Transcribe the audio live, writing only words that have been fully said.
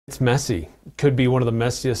It's messy. Could be one of the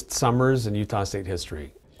messiest summers in Utah State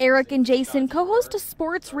history. Eric and Jason co-host a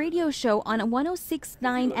sports radio show on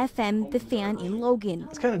 106.9 FM, The Fan in Logan.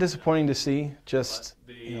 It's kind of disappointing to see. Just,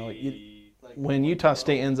 when Utah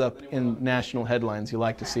State ends up in national headlines, you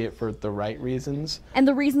like to see it for the right reasons. And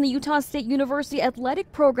the reason the Utah State University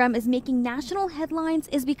athletic program is making national headlines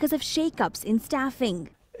is because of shakeups in staffing.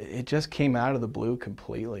 It just came out of the blue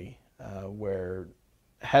completely, where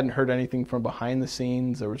hadn't heard anything from behind the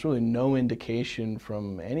scenes. There was really no indication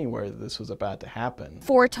from anywhere that this was about to happen.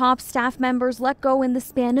 4 top staff members let go in the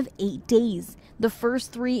span of 8 days. The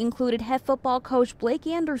first 3 included head football coach Blake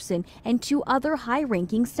Anderson and 2 other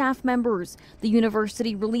high-ranking staff members. The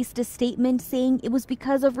university released a statement saying it was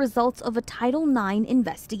because of results of a Title IX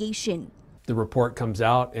investigation. The report comes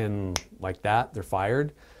out and like that, they're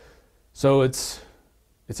fired. So it's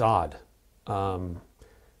odd.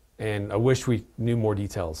 And I wish we knew more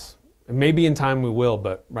details. And maybe in time we will,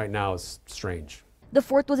 but right now it's strange. The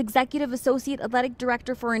 4th was Executive Associate Athletic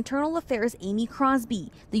Director for Internal Affairs Amy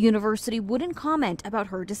Crosby. The university wouldn't comment about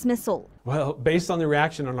her dismissal. Well, based on the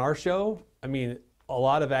reaction on our show, I mean, a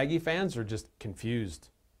lot of Aggie fans are just confused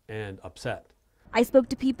and upset. I spoke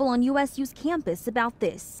to people on USU's campus about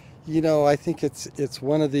this. I think it's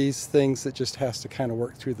one of these things that just has to kind of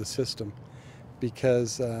work through the system,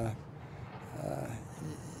 because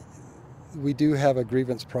we do have a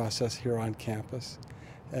grievance process here on campus,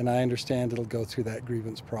 and I understand it'll go through that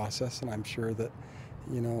grievance process, and I'm sure that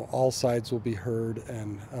all sides will be heard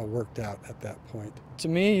and worked out at that point. To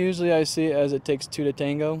me, usually I see it as it takes 2 to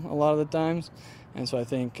tango a lot of the times, and so I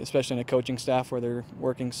think, especially in a coaching staff where they're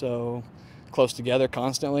working so close together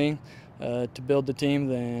constantly to build the team,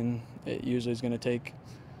 then it usually is going to take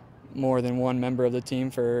more than one member of the team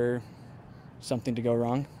for something to go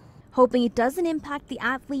wrong. Hoping it doesn't impact the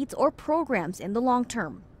athletes or programs in the long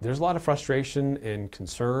term. There's a lot of frustration and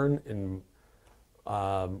concern in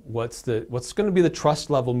what's going to be the trust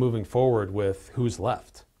level moving forward with who's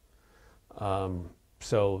left.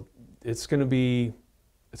 So it's going to be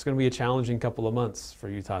a challenging couple of months for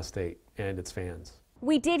Utah State and its fans.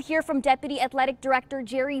 We did hear from Deputy Athletic Director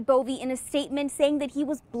Jerry Bovey in a statement saying that he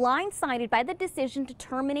was blindsided by the decision to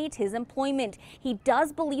terminate his employment. He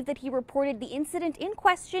does believe that he reported the incident in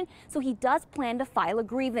question, so he does plan to file a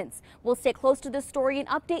grievance. We'll stay close to this story and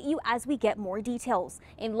update you as we get more details.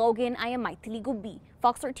 In Logan, I am Maithili Gubbi,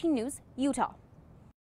 Fox 13 News, Utah.